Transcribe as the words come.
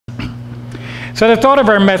So the thought of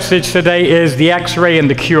our message today is the X-ray and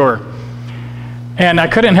the cure. And I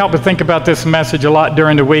couldn't help but think about this message a lot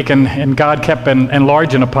during the week, and God kept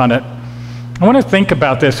enlarging upon it. I want to think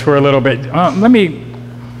about this for a little bit.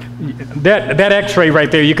 That X-ray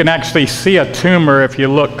right there, you can actually see a tumor if you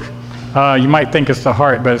look. You might think it's the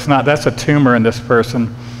heart, but it's not. That's a tumor in this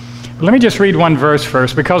person. Let me just read one verse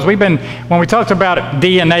first, because when we talked about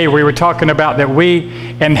DNA, we were talking about that we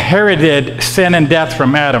inherited sin and death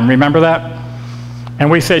from Adam. Remember that? And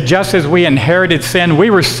we said, just as we inherited sin, we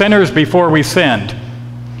were sinners before we sinned.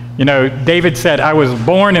 You know, David said, I was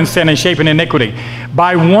born in sin and shaped in iniquity.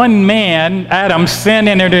 By one man, Adam, sin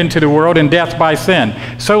entered into the world, and death by sin.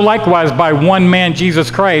 So likewise, by one man, Jesus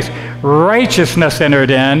Christ, righteousness entered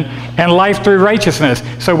in, and life through righteousness.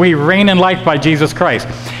 So we reign in life by Jesus Christ.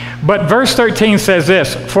 But verse 13 says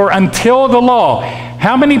this, for until the law,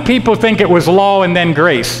 how many people think it was law and then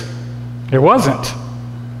grace? It wasn't.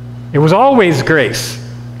 It was always grace.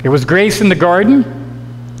 It was grace in the garden,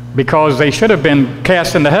 because they should have been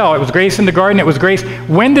cast into hell. It was grace in the garden. It was grace.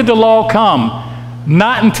 When did the law come?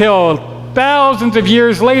 Not until thousands of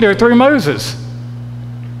years later through Moses.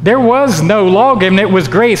 There was no law given. It was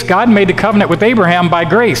grace. God made the covenant with Abraham by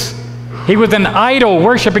grace. He was an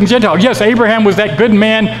idol-worshiping Gentile. Yes, Abraham was that good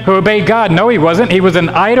man who obeyed God. No, he wasn't. He was an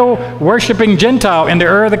idol-worshiping Gentile in the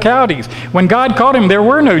Ur of the Chaldees. When God called him, there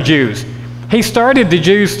were no Jews. He started the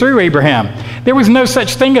Jews through Abraham. There was no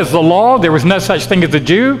such thing as the law. There was no such thing as a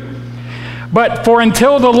Jew. But for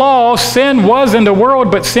until the law, sin was in the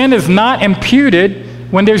world, but sin is not imputed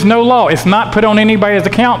when there's no law. It's not put on anybody's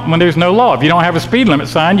account when there's no law. If you don't have a speed limit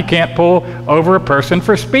sign, you can't pull over a person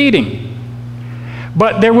for speeding.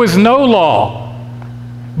 But there was no law.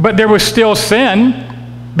 But there was still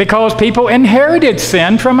sin, because people inherited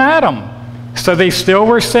sin from Adam. So they still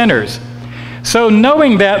were sinners. So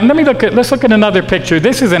knowing that, let's look at another picture.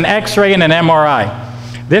 This is an X-ray and an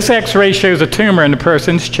MRI. This X-ray shows a tumor in the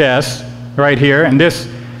person's chest right here, and this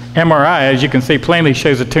MRI, as you can see plainly,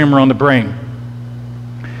 shows a tumor on the brain.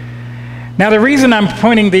 Now the reason I'm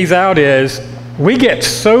pointing these out is we get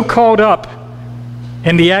so caught up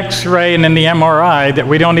in the X-ray and in the MRI that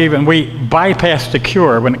we bypass the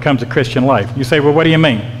cure when it comes to Christian life. You say, well, what do you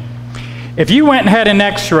mean? If you went and had an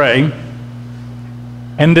X-ray,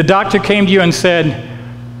 and the doctor came to you and said,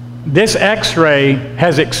 this X-ray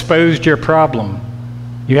has exposed your problem.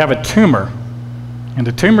 You have a tumor, and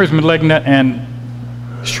the tumor is malignant,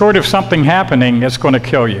 and short of something happening, it's going to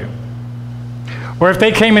kill you. Or if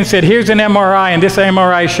they came and said, here's an MRI, and this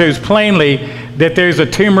MRI shows plainly that there's a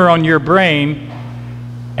tumor on your brain,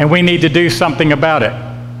 and we need to do something about it.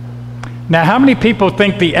 Now, how many people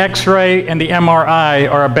think the X-ray and the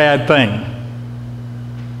MRI are a bad thing?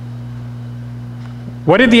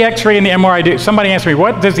 What did the X-ray and the MRI do? Somebody answer me.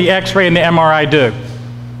 What does the X-ray and the MRI do?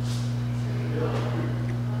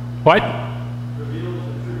 What?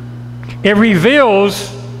 It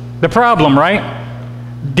reveals the problem, right?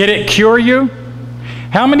 Did it cure you?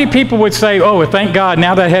 How many people would say, oh, thank God,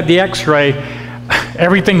 now that I had the X-ray,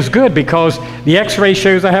 everything's good, because the X-ray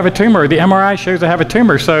shows I have a tumor, the MRI shows I have a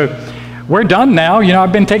tumor, so we're done now. You know,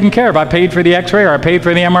 I've been taken care of. I paid for the X-ray, or I paid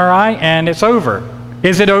for the MRI, and it's over.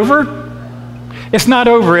 Is it over? It's not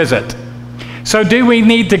over, is it? So do we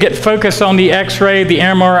need to get focused on the X-ray, the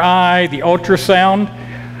MRI, the ultrasound?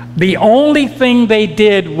 The only thing they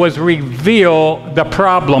did was reveal the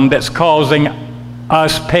problem that's causing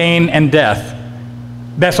us pain and death.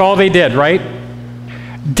 That's all they did, right?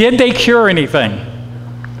 Did they cure anything?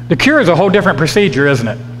 The cure is a whole different procedure, isn't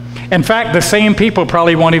it? In fact, the same people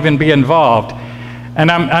probably won't even be involved. And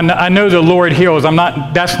I know the Lord heals.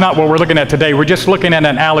 That's not what we're looking at today. We're just looking at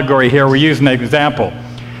an allegory here. We're using an example.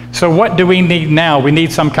 So what do we need now? We need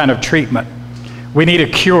some kind of treatment. We need a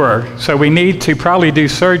cure. So we need to probably do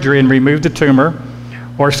surgery and remove the tumor.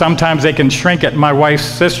 Or sometimes they can shrink it. My wife's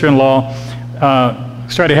sister-in-law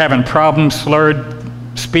started having problems, slurred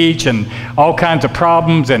speech and all kinds of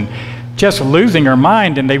problems, and just losing her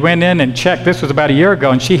mind. And they went in and checked. This was about a year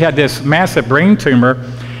ago, and she had this massive brain tumor.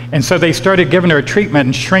 And so they started giving her a treatment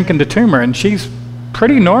and shrinking the tumor, and she's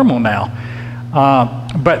pretty normal now.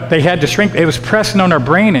 But they had to shrink. It was pressing on her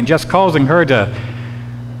brain and just causing her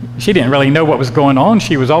she didn't really know what was going on.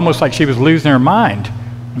 She was almost like she was losing her mind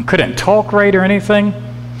and couldn't talk right or anything.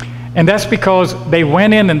 And that's because they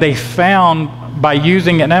went in and they found, by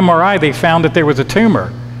using an MRI, they found that there was a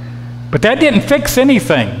tumor. But that didn't fix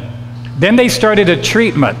anything. Then they started a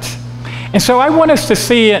treatment. And so I want us to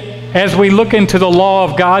see it as we look into the law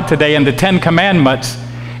of God today and the 10 Commandments,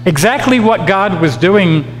 exactly what God was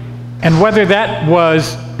doing, and whether that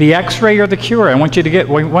was the X-ray or the cure. I want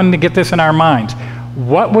to get this in our minds.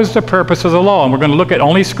 What was the purpose of the law? And we're going to look at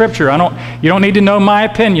only Scripture. You don't need to know my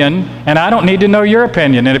opinion, and I don't need to know your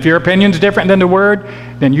opinion. And if your opinion's different than the Word,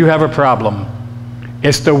 then you have a problem.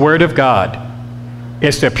 It's the Word of God.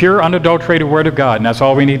 It's the pure, unadulterated Word of God, and that's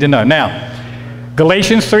all we need to know. Now,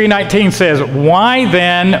 Galatians 3:19 says, why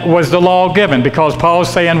then was the law given? Because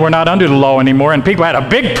Paul's saying we're not under the law anymore, and people had a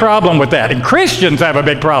big problem with that, and Christians have a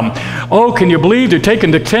big problem. Oh, can you believe they're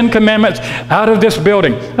taking the 10 Commandments out of this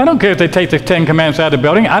building? I don't care if they take the 10 Commandments out of the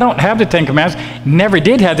building. I don't have the 10 Commandments, never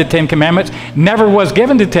did have the 10 Commandments, never was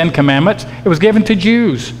given the 10 Commandments. It was given to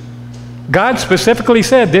Jews. God specifically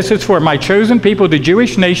said, this is for my chosen people, the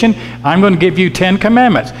Jewish nation. I'm going to give you 10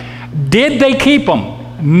 Commandments. Did they keep them?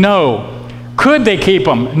 No. Could they keep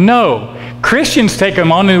them? No. Christians take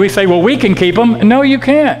them on and we say, well, we can keep them. No, you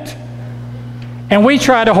can't. And we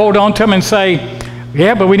try to hold on to them and say,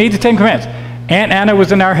 yeah, but we need the 10 Commandments. Aunt Anna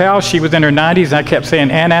was in our house. She was in her 90s, and I kept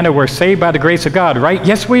saying, Aunt Anna, we're saved by the grace of God, right?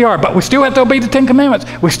 Yes, we are, but we still have to obey the 10 Commandments.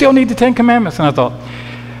 We still need the 10 Commandments. And I thought,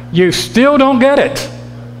 you still don't get it.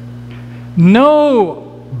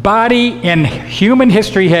 Nobody in human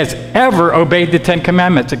history has ever obeyed the 10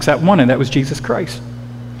 Commandments except one, and that was Jesus Christ.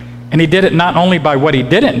 And he did it not only by what he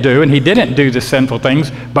didn't do, and he didn't do the sinful things,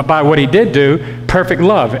 but by what he did do, perfect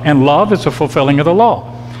love. And love is the fulfilling of the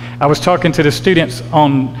law. I was talking to the students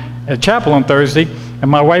at chapel on Thursday, and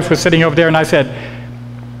my wife was sitting over there, and I said,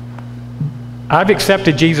 I've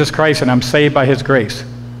accepted Jesus Christ, and I'm saved by his grace.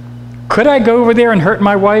 Could I go over there and hurt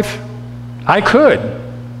my wife? I could.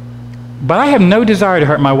 But I have no desire to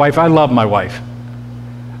hurt my wife. I love my wife.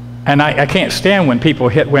 And I can't stand when people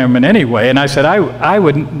hit women anyway. And I said, I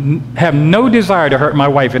would have no desire to hurt my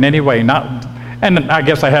wife in any way. And I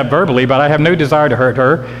guess I have verbally, but I have no desire to hurt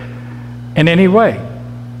her in any way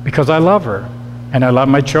because I love her. And I love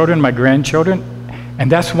my children, my grandchildren.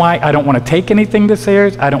 And that's why I don't want to take anything that's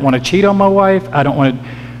theirs. I don't want to cheat on my wife. I don't want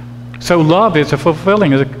to. So love is a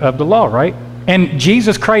fulfilling of the law, right? And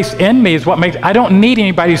Jesus Christ in me is what makes, I don't need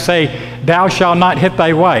anybody to say, thou shalt not hit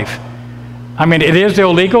thy wife. I mean, it is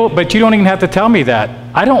illegal, but you don't even have to tell me that.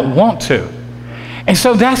 I don't want to. And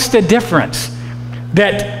so that's the difference.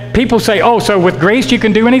 That people say, oh, so with grace you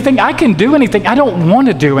can do anything? I can do anything. I don't want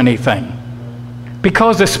to do anything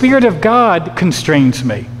because the Spirit of God constrains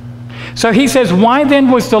me. So he says, why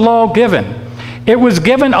then was the law given? It was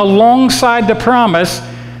given alongside the promise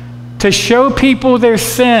to show people their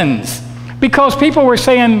sins. Because people were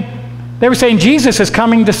saying, Jesus is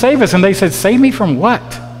coming to save us. And they said, save me from what?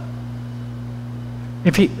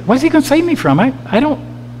 What is he going to save me from? I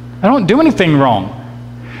don't do anything wrong.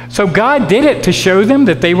 So God did it to show them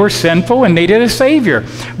that they were sinful and needed a Savior.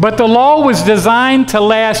 But the law was designed to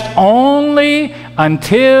last only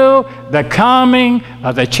until the coming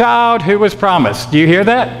of the child who was promised. Do you hear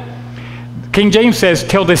that? King James says,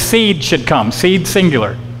 till the seed should come, seed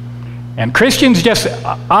singular. And Christians just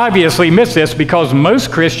obviously miss this because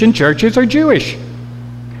most Christian churches are Jewish.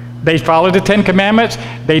 They follow the 10 Commandments.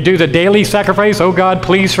 They do the daily sacrifice. Oh God,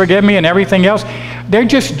 please forgive me and everything else. They're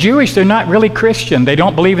just Jewish. They're not really Christian. They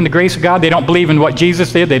don't believe in the grace of God. They don't believe in what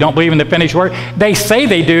Jesus did. They don't believe in the finished work. They say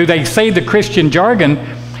they do. They say the Christian jargon.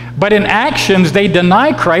 But in actions, they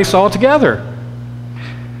deny Christ altogether.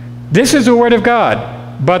 This is the Word of God.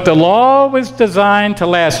 But the law was designed to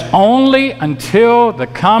last only until the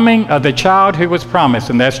coming of the child who was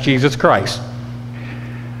promised, and that's Jesus Christ.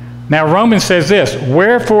 Now, Romans says this,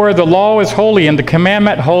 wherefore the law is holy and the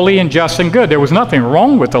commandment holy and just and good. There was nothing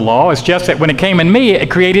wrong with the law. It's just that when it came in me,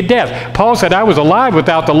 it created death. Paul said, I was alive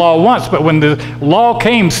without the law once, but when the law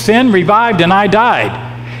came, sin revived and I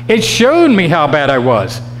died. It showed me how bad I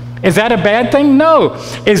was. Is that a bad thing? No.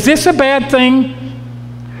 Is this a bad thing?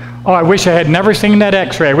 Oh, I wish I had never seen that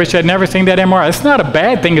x-ray. I wish I had never seen that MRI. It's not a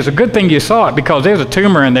bad thing. It's a good thing you saw it because there's a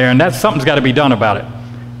tumor in there and something's got to be done about it.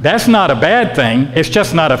 That's not a bad thing. It's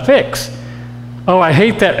just not a fix. Oh, I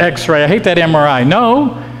hate that x-ray. I hate that MRI.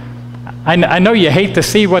 No. I know you hate to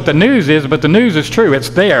see what the news is, but the news is true. It's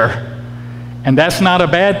there. And that's not a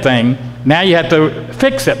bad thing. Now you have to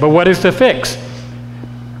fix it. But what is the fix?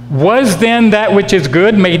 Was then that which is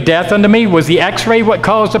good made death unto me? Was the x-ray what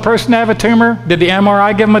caused the person to have a tumor? Did the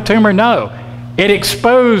MRI give him a tumor? No. It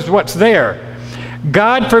exposed what's there.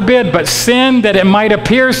 God forbid, but sin that it might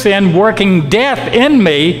appear sin, working death in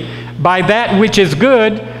me by that which is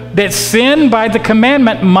good, that sin by the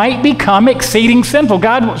commandment might become exceeding sinful.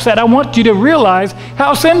 God said, I want you to realize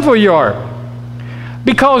how sinful you are.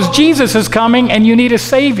 Because Jesus is coming and you need a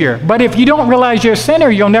Savior. But if you don't realize you're a sinner,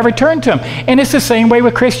 you'll never turn to Him. And it's the same way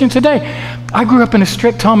with Christians today. I grew up in a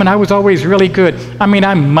strict home and I was always really good. I mean,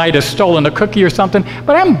 I might have stolen a cookie or something,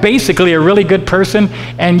 but I'm basically a really good person.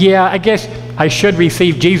 And yeah, I guess I should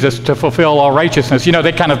receive Jesus to fulfill all righteousness. You know,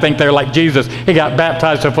 they kind of think they're like Jesus. He got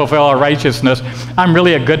baptized to fulfill all righteousness. I'm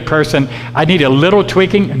really a good person. I need a little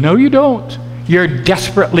tweaking. No, you don't. You're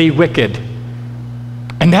desperately wicked.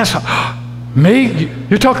 And that's... Me?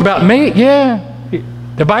 You're talking about me? Yeah.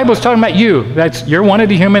 The Bible's talking about you. You're one of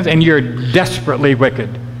the humans and you're desperately wicked.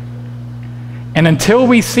 And until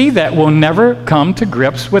we see that, we'll never come to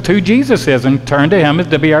grips with who Jesus is and turn to Him as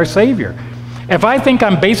to be our Savior. If I think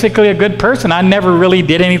I'm basically a good person, I never really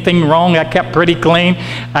did anything wrong, I kept pretty clean,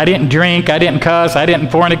 I didn't drink, I didn't cuss, I didn't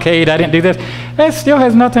fornicate, I didn't do this, that still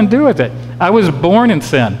has nothing to do with it. I was born in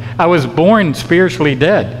sin. I was born spiritually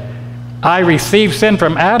dead. I received sin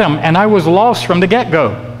from Adam, and I was lost from the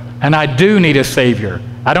get-go. And I do need a Savior.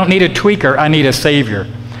 I don't need a tweaker, I need a Savior.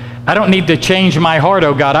 I don't need to change my heart,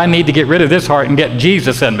 oh God. I need to get rid of this heart and get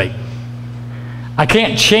Jesus in me. I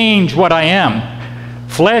can't change what I am.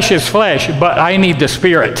 Flesh is flesh, but I need the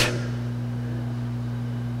Spirit.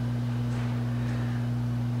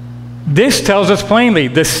 This tells us plainly,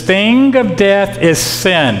 the sting of death is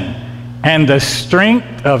sin, and the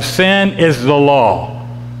strength of sin is the law.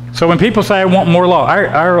 So when people say, I want more law,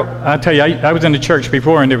 I tell you, I was in the church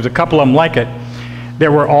before, and there was a couple of them like it. They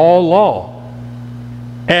were all law.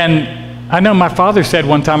 And I know my father said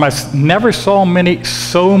one time, I never saw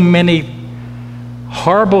so many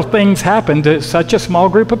horrible things happen to such a small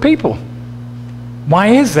group of people. Why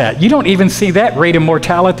is that? You don't even see that rate of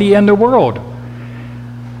mortality in the world.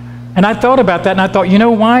 And I thought about that, and I thought, you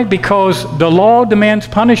know why? Because the law demands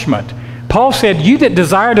punishment. Paul said, you that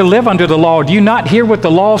desire to live under the law, do you not hear what the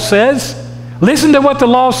law says? Listen to what the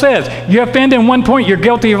law says. You offend in one point, you're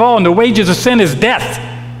guilty of all, and the wages of sin is death.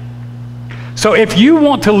 So if you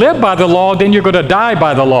want to live by the law, then you're going to die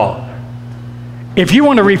by the law. If you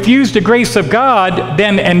want to refuse the grace of God,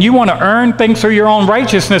 and you want to earn things through your own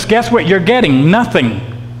righteousness, guess what you're getting? Nothing.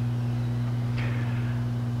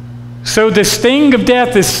 So the sting of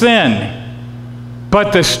death is sin,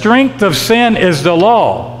 but the strength of sin is the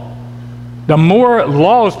law. The more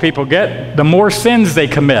laws people get, the more sins they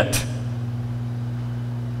commit.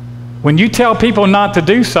 When you tell people not to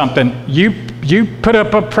do something, you put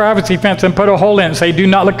up a privacy fence and put a hole in it and say, do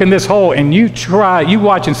not look in this hole, and you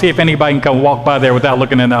watch and see if anybody can come walk by there without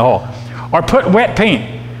looking in that hole. Or put wet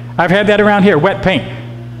paint. I've had that around here, wet paint.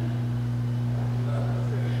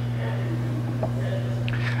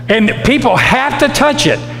 And people have to touch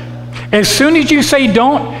it. As soon as you say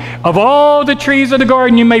don't, of all the trees of the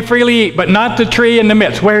garden you may freely eat, but not the tree in the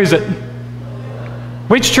midst. Where is it?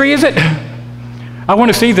 Which tree is it? I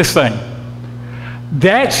want to see this thing.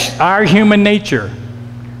 That's our human nature.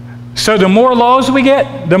 So the more laws we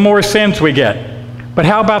get, the more sins we get. But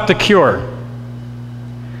how about the cure?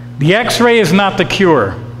 The X-ray is not the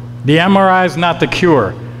cure. The MRI is not the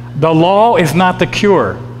cure. The law is not the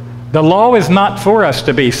cure. The law is not for us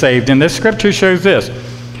to be saved. And this scripture shows this.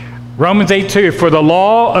 Romans 8:2, for the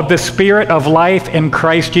law of the Spirit of life in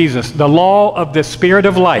Christ Jesus. The law of the Spirit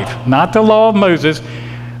of life. Not the law of Moses,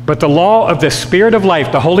 but the law of the Spirit of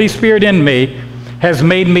life. The Holy Spirit in me has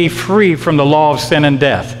made me free from the law of sin and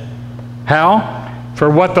death. How? For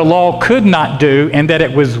what the law could not do, in that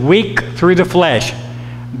it was weak through the flesh.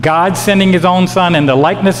 God sending His own Son in the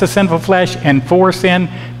likeness of sinful flesh, and for sin,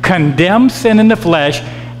 condemned sin in the flesh,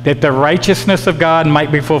 that the righteousness of God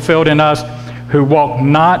might be fulfilled in us, who walk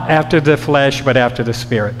not after the flesh, but after the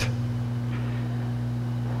Spirit.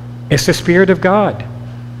 It's the Spirit of God.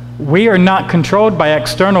 We are not controlled by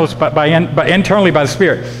externals, but internally by the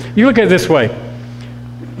Spirit. You look at it this way.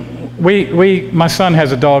 My son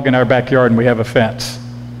has a dog in our backyard, and we have a fence.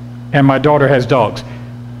 And my daughter has dogs.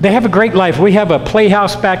 They have a great life. We have a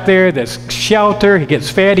playhouse back there that's shelter. He gets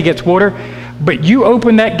fed, he gets water. But you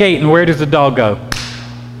open that gate, and where does the dog go?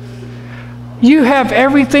 You have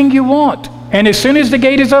everything you want. And as soon as the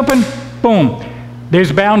gate is open, boom,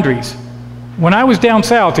 there's boundaries. When I was down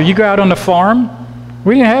south, or you go out on the farm,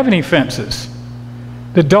 we didn't have any fences.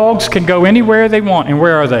 The dogs can go anywhere they want. And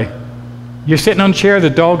where are they? You're sitting on a chair, the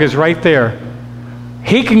dog is right there.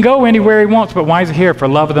 He can go anywhere he wants, but why is he here? For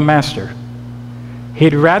love of the master.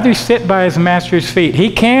 He'd rather sit by his master's feet.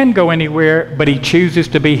 He can go anywhere, but he chooses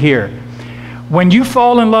to be here. When you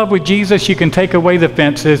fall in love with Jesus, you can take away the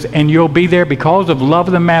fences, and you'll be there because of love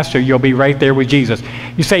of the master. You'll be right there with Jesus.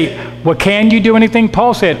 You say, well, can you do anything?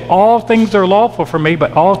 Paul said, all things are lawful for me,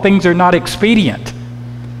 but all things are not expedient.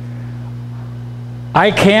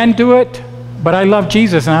 I can do it, but I love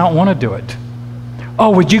Jesus, and I don't want to do it. Oh,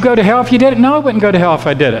 would you go to hell if you did it? No, I wouldn't go to hell if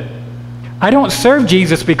I did it. I don't serve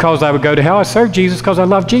Jesus because I would go to hell. I serve Jesus because I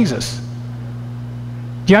love Jesus.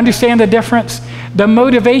 Do you understand the difference? The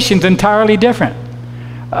motivation's entirely different.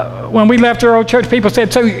 When we left our old church, people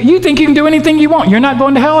said, so you think you can do anything you want? You're not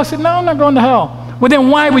going to hell? I said, no, I'm not going to hell. Well, then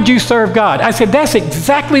why would you serve God? I said, that's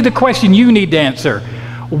exactly the question you need to answer.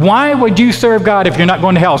 Why would you serve God if you're not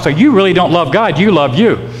going to hell? So you really don't love God, you love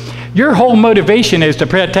you. Your whole motivation is to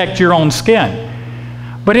protect your own skin.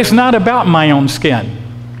 But it's not about my own skin.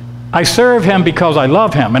 I serve him because I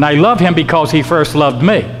love him, and I love him because he first loved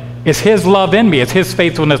me. It's his love in me. It's his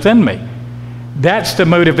faithfulness in me. That's the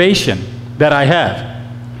motivation that I have.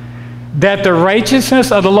 That the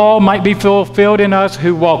righteousness of the law might be fulfilled in us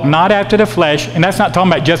who walk not after the flesh. And that's not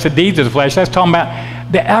talking about just the deeds of the flesh. That's talking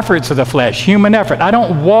about the efforts of the flesh, human effort. I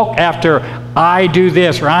don't walk after I do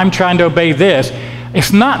this or I'm trying to obey this.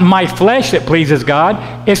 It's not my flesh that pleases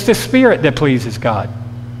God. It's the Spirit that pleases God.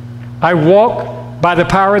 I walk by the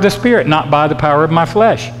power of the Spirit, not by the power of my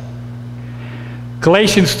flesh.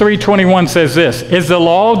 Galatians 3:21 says this, is the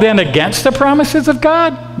law then against the promises of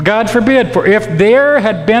God? God forbid, for if there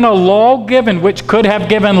had been a law given which could have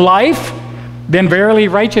given life, then verily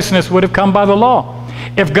righteousness would have come by the law.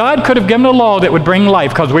 If God could have given a law that would bring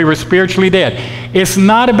life because we were spiritually dead, it's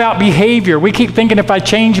not about behavior. We keep thinking if I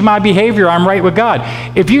change my behavior, I'm right with God.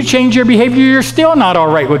 If you change your behavior, you're still not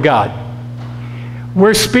all right with God.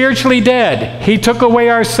 We're spiritually dead. He took away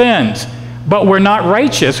our sins. But we're not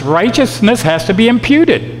righteous. Righteousness has to be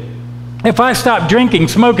imputed. If I stop drinking,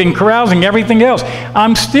 smoking, carousing, everything else,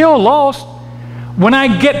 I'm still lost. When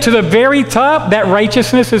I get to the very top, that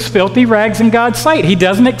righteousness is filthy rags in God's sight. He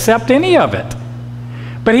doesn't accept any of it.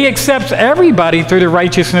 But he accepts everybody through the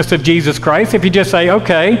righteousness of Jesus Christ. If you just say,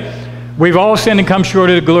 okay, we've all sinned and come short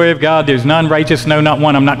of the glory of God. There's none righteous, no, not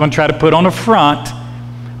one. I'm not going to try to put on a front,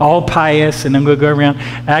 all pious, and I'm going to go around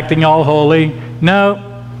acting all holy. No.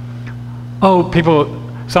 Oh, people,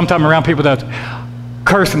 sometimes around people that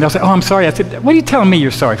curse and they'll say, oh, I'm sorry. I said, what are you telling me you're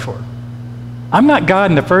sorry for? I'm not God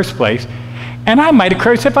in the first place, and I might have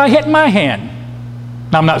cursed if I hit my hand.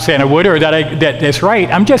 Now, I'm not saying I would or that that's right.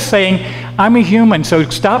 I'm just saying I'm a human, so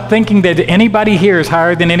stop thinking that anybody here is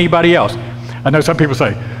higher than anybody else. I know some people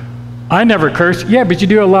say, I never cursed. Yeah, but you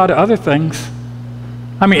do a lot of other things.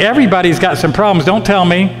 I mean, everybody's got some problems. Don't tell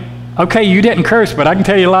me, okay, you didn't curse, but I can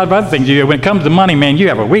tell you a lot of other things you do. When it comes to money, man, you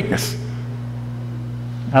have a weakness.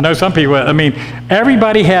 I know some people, I mean,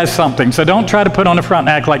 everybody has something, so don't try to put on the front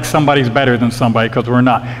and act like somebody's better than somebody, because we're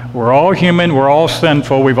not. We're all human, we're all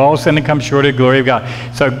sinful, we've all sinned and come short of the glory of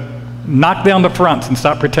God. So knock down the fronts and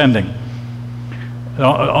stop pretending. The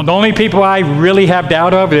only people I really have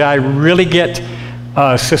doubt of, that I really get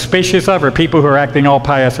suspicious of, are people who are acting all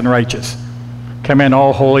pious and righteous. Come in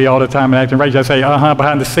all holy all the time and acting righteous. I say,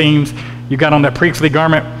 behind the scenes, you got on that priestly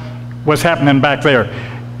garment, what's happening back there?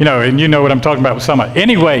 You know, and you know what I'm talking about with somebody.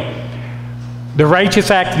 Anyway, the righteous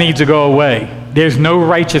act needs to go away. There's no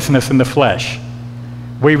righteousness in the flesh.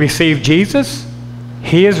 We receive Jesus.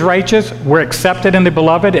 He is righteous. We're accepted in the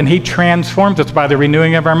beloved, and he transforms us by the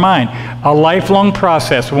renewing of our mind. A lifelong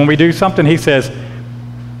process. When we do something, he says,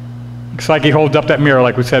 it's like he holds up that mirror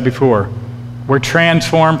like we said before. We're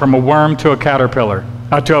transformed from a worm to a caterpillar,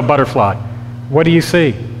 to a butterfly. What do you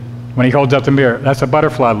see when he holds up the mirror? That's a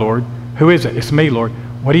butterfly, Lord. Who is it? It's me, Lord.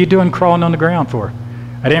 What are you doing crawling on the ground for?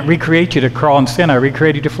 I didn't recreate you to crawl and sin. I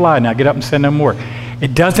recreated you to fly. Now get up and sin no more.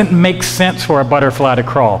 It doesn't make sense for a butterfly to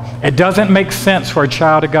crawl. It doesn't make sense for a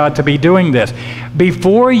child of God to be doing this.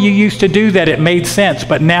 Before you used to do that, it made sense.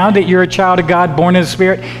 But now that you're a child of God, born in the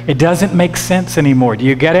Spirit, it doesn't make sense anymore. Do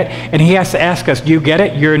you get it? And he has to ask us, do you get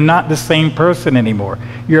it? You're not the same person anymore.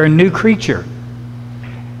 You're a new creature.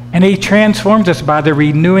 And he transforms us by the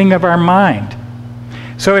renewing of our mind.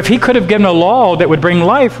 So if he could have given a law that would bring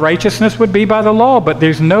life, righteousness would be by the law, but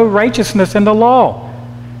there's no righteousness in the law.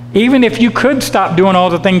 Even if you could stop doing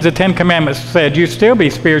all the things the Ten Commandments said, you'd still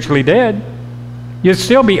be spiritually dead. You'd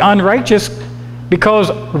still be unrighteous,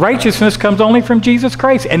 because righteousness comes only from Jesus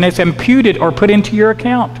Christ, and it's imputed or put into your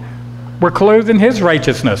account. We're clothed in his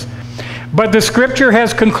righteousness. But the scripture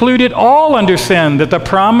has concluded all under sin, that the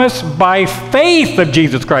promise by faith of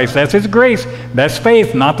Jesus Christ, that's his grace, that's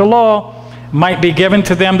faith, not the law, might be given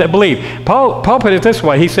to them that believe. Paul put it this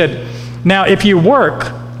way. He said, now if you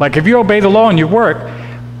work, like if you obey the law and you work,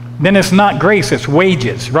 then it's not grace, it's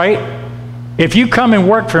wages, right? If you come and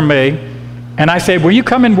work for me, and I say, will you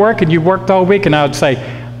come and work, and you worked all week, and I would say,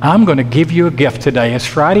 I'm going to give you a gift today. It's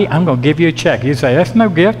Friday, I'm going to give you a check. You say, that's no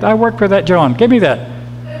gift. I worked for that, John. Give me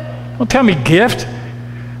that. Don't tell me gift.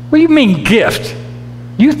 What do you mean gift?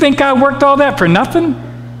 You think I worked all that for nothing?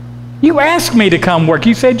 You asked me to come work.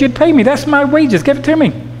 You said you'd pay me. That's my wages. Give it to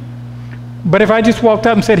me. But if I just walked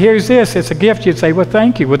up and said, here's this, it's a gift, you'd say, well,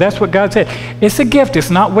 thank you. Well, that's what God said. It's a gift. It's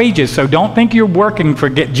not wages. So don't think you're working for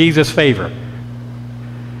Jesus' favor.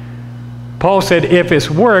 Paul said, if it's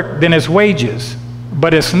work, then it's wages.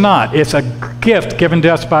 But it's not. It's a gift given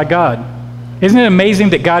to us by God. Isn't it amazing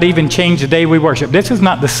that God even changed the day we worship? This is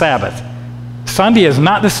not the Sabbath. Sunday is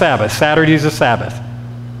not the Sabbath. Saturday is the Sabbath.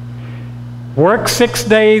 Work 6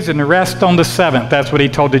 days and rest on the seventh. That's what he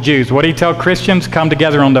told the Jews. What did he tell Christians? Come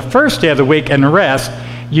together on the first day of the week and rest.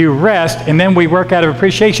 You rest, and then we work out of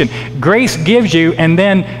appreciation. Grace gives you, and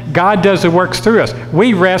then God does the works through us.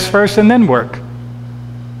 We rest first and then work.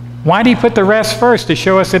 Why did he put the rest first? To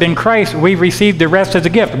show us that in Christ we received the rest as a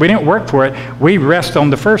gift. We didn't work for it. We rest on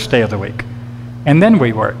the first day of the week, and then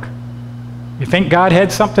we work. You think God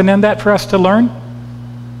had something in that for us to learn?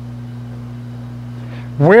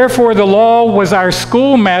 Wherefore the law was our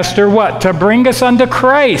schoolmaster, what? To bring us unto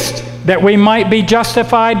Christ, that we might be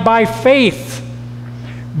justified by faith.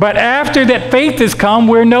 But after that faith has come,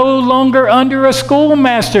 we're no longer under a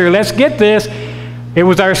schoolmaster. Let's get this. It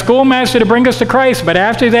was our schoolmaster to bring us to Christ, but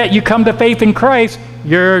after that you come to faith in Christ,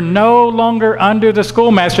 you're no longer under the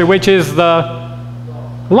schoolmaster, which is the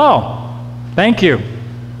law. Thank you.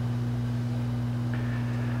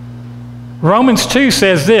 Romans 2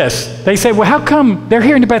 says this. They say, well, how come they're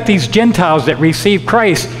hearing about these Gentiles that receive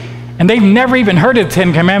Christ and they've never even heard of the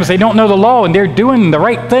Ten Commandments? They don't know the law and they're doing the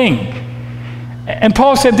right thing. And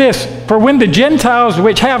Paul said this, for when the Gentiles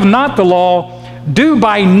which have not the law do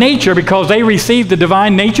by nature, because they receive the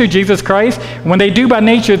divine nature, Jesus Christ, when they do by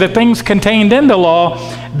nature the things contained in the law,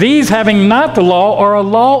 these having not the law are a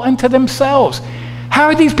law unto themselves. How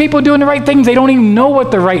are these people doing the right things? They don't even know what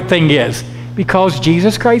the right thing is, because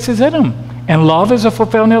Jesus Christ is in them. And love is a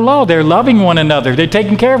fulfilling of the law. They're loving one another. They're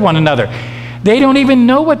taking care of one another. They don't even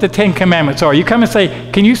know what the Ten Commandments are. You come and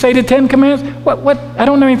say, can you say the Ten Commandments? What? I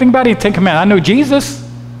don't know anything about the Ten Commandments. I know Jesus.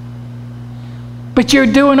 But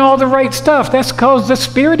you're doing all the right stuff. That's because the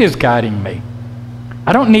Spirit is guiding me.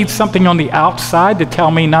 I don't need something on the outside to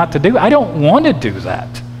tell me not to do. I don't want to do that.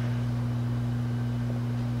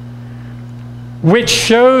 Which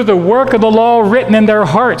show the work of the law written in their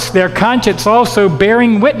hearts, their conscience also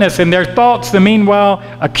bearing witness, and their thoughts the meanwhile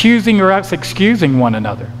accusing or else excusing one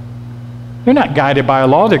another. They're not guided by a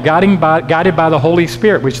law. They're guided by the Holy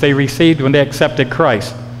Spirit, which they received when they accepted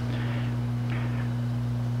Christ.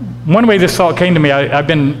 One way this thought came to me, I've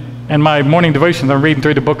been, in my morning devotions, I'm reading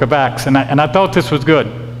through the book of Acts, and I thought this was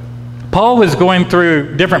good. Paul was going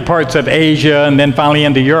through different parts of Asia and then finally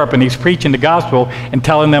into Europe, and he's preaching the gospel and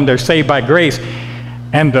telling them they're saved by grace.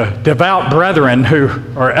 And the devout brethren who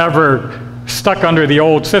are ever stuck under the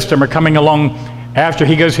old system are coming along after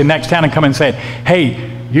he goes to the next town and come and say,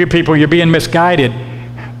 hey, you people, you're being misguided.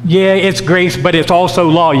 Yeah, it's grace, but it's also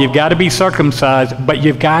law. You've got to be circumcised, but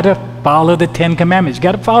you've got to follow the Ten Commandments. You've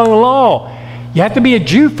got to follow the law. You have to be a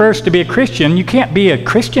Jew first to be a Christian. You can't be a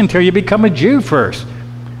Christian until you become a Jew first.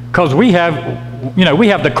 Because we have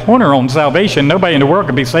the corner on salvation. Nobody in the world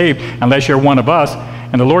can be saved unless you're one of us.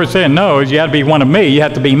 And the Lord said, no, you have to be one of me. You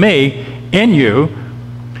have to be me in you.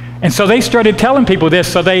 And so they started telling people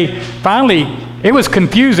this. So they finally, it was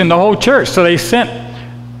confusing the whole church. So they sent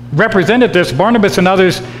representatives, Barnabas and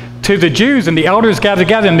others, to the Jews, and the elders gathered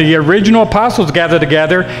together, and the original apostles gathered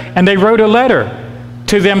together, and they wrote a letter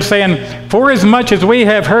to them saying, for as much as we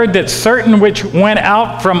have heard that certain which went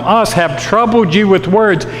out from us have troubled you with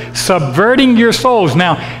words, subverting your souls.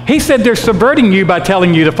 Now, he said they're subverting you by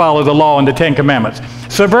telling you to follow the law and the Ten Commandments.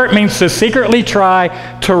 Subvert means to secretly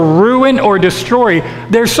try to ruin or destroy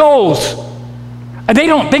their souls. They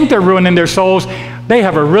don't think they're ruining their souls. They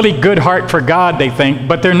have a really good heart for God, they think,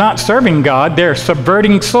 but they're not serving God. They're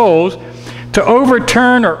subverting souls to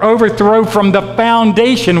overturn or overthrow from the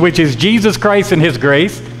foundation, which is Jesus Christ and his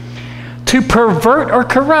grace, to pervert or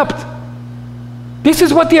corrupt. This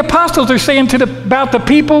is what the apostles are saying about the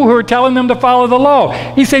people who are telling them to follow the law.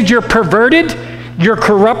 He says, you're perverted, you're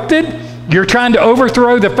corrupted, you're trying to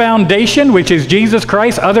overthrow the foundation, which is Jesus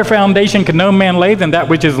Christ. Other foundation can no man lay than that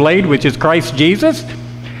which is laid, which is Christ Jesus.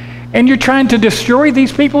 And you're trying to destroy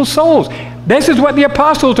these people's souls. This is what the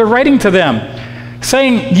apostles are writing to them,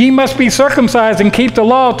 saying, ye must be circumcised and keep the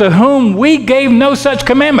law, to whom we gave no such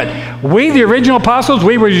commandment. We, the original apostles,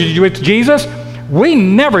 we were with Jesus. We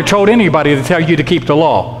never told anybody to tell you to keep the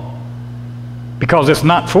law, because it's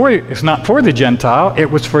not for the Gentile. It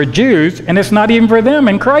was for Jews, and it's not even for them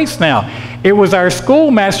in Christ now. It was our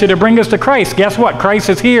schoolmaster to bring us to Christ. Guess what? Christ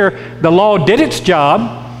is here. The law did its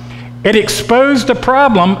job. It exposed the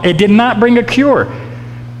problem. It did not bring a cure.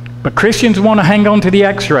 But Christians want to hang on to the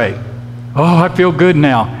x-ray. Oh, I feel good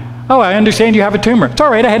now. Oh, I understand you have a tumor. It's all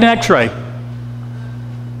right, I had an x-ray.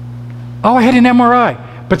 Oh, I had an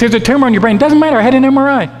MRI. But there's a tumor in your brain. Doesn't matter, I had an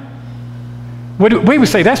MRI. We would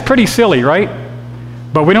say, that's pretty silly, right?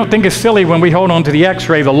 But we don't think it's silly when we hold on to the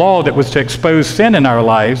x-ray, the law that was to expose sin in our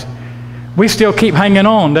lives. We still keep hanging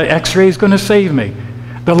on. The x-ray is going to save me.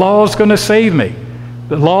 The law is going to save me.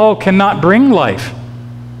 The law cannot bring life.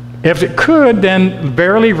 If it could, then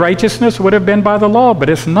verily righteousness would have been by the law, but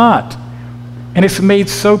it's not. And it's made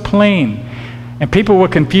so plain. And people will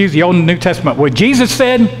confuse the Old and New Testament. What Jesus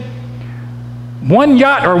said, one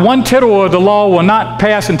jot or one tittle of the law will not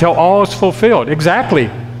pass until all is fulfilled. Exactly.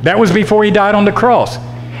 That was before he died on the cross.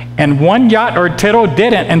 And one jot or tittle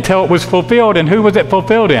didn't until it was fulfilled. And who was it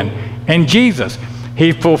fulfilled in? In Jesus.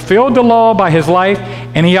 He fulfilled the law by his life,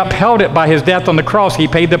 and he upheld it by his death on the cross. He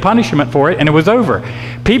paid the punishment for it, and it was over.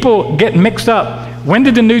 People get mixed up. When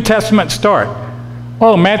did the New Testament start?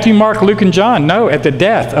 Oh, Matthew, Mark, Luke, and John. No, at the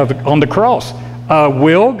death on the cross.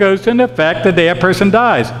 Will goes into effect the day a person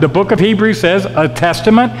dies. The book of Hebrews says a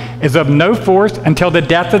testament is of no force until the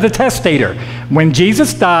death of the testator. When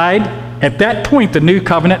Jesus died, at that point the new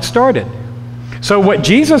covenant started. So what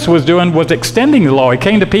Jesus was doing was extending the law. He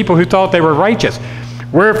came to people who thought they were righteous.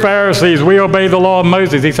 We're Pharisees, we obey the law of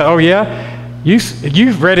Moses. He said, oh yeah?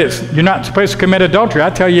 You've read it, you're not supposed to commit adultery. I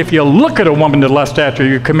tell you, if you look at a woman to lust after,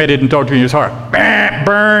 you committed adultery in your heart.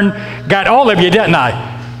 Burn, got all of you, didn't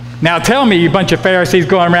I? Now tell me, you bunch of Pharisees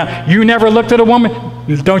going around, you never looked at a woman?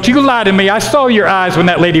 Don't you lie to me. I saw your eyes when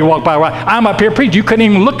that lady walked by. I'm up here preaching. You couldn't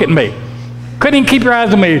even look at me. Couldn't even keep your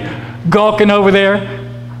eyes on me, gawking over there.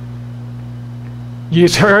 You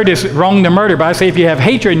heard it's wrong to murder, but I say if you have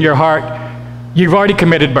hatred in your heart, you've already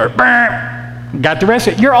committed murder. Got the rest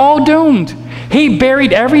of it. You're all doomed. He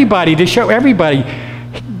buried everybody to show everybody.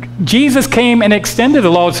 Jesus came and extended the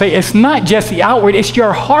law to say it's not just the outward, it's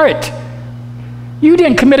your heart. You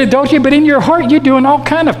didn't commit adultery, but in your heart you're doing all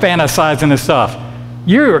kind of fantasizing and stuff.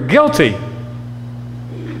 You're guilty.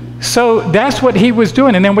 So that's what he was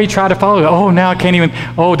doing, and then we try to follow it. Oh, now I can't even,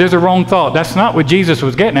 oh, there's a wrong thought. That's not what Jesus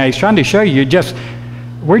was getting at. He's trying to show you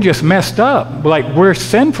we're just messed up. Like, we're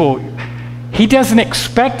sinful. He doesn't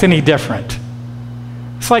expect any different.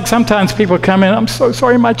 It's like sometimes people come in, I'm so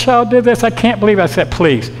sorry my child did this. I can't believe it. I said,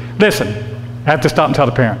 please, listen. I have to stop and tell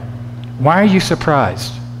the parent. Why are you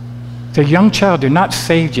surprised? It's a young child. They're not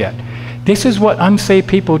saved yet. This is what unsaved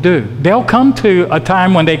people do. They'll come to a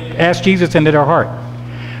time when they ask Jesus into their heart.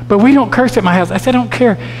 But we don't curse at my house. I said, I don't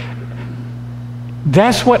care.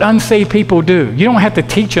 That's what unsaved people do. You don't have to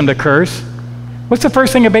teach them to curse. What's the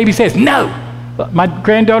first thing a baby says? No. My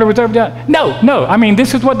granddaughter was over there. No, no. I mean,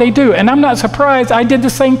 this is what they do. And I'm not surprised. I did the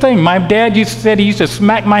same thing. My dad said he used to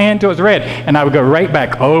smack my hand till it was red. And I would go right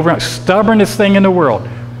back over. Stubbornest thing in the world.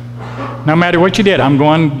 No matter what you did, I'm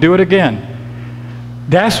going to do it again.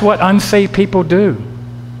 That's what unsaved people do.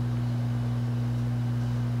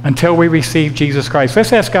 Until we receive Jesus Christ.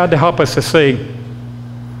 Let's ask God to help us to see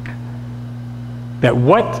that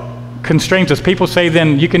what constrains us. People say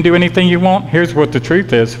then you can do anything you want. Here's what the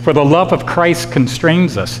truth is. For the love of Christ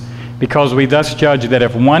constrains us, because we thus judge that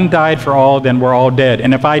if one died for all, then we're all dead.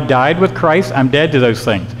 And if I died with Christ, I'm dead to those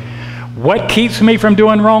things. What keeps me from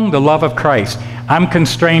doing wrong? The love of Christ. I'm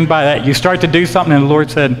constrained by that. You start to do something and the Lord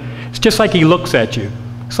said, it's just like he looks at you.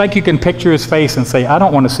 It's like you can picture his face and say, I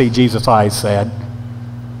don't want to see Jesus' eyes sad.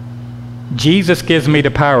 Jesus gives me the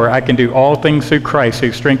power. I can do all things through Christ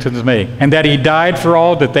who strengthens me. And that he died for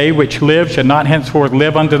all, that they which live should not henceforth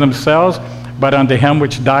live unto themselves, but unto him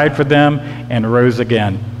which died for them and rose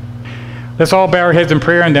again. Let's all bow our heads in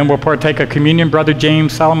prayer, and then we'll partake of communion. Brother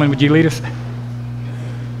James Solomon, would you lead us?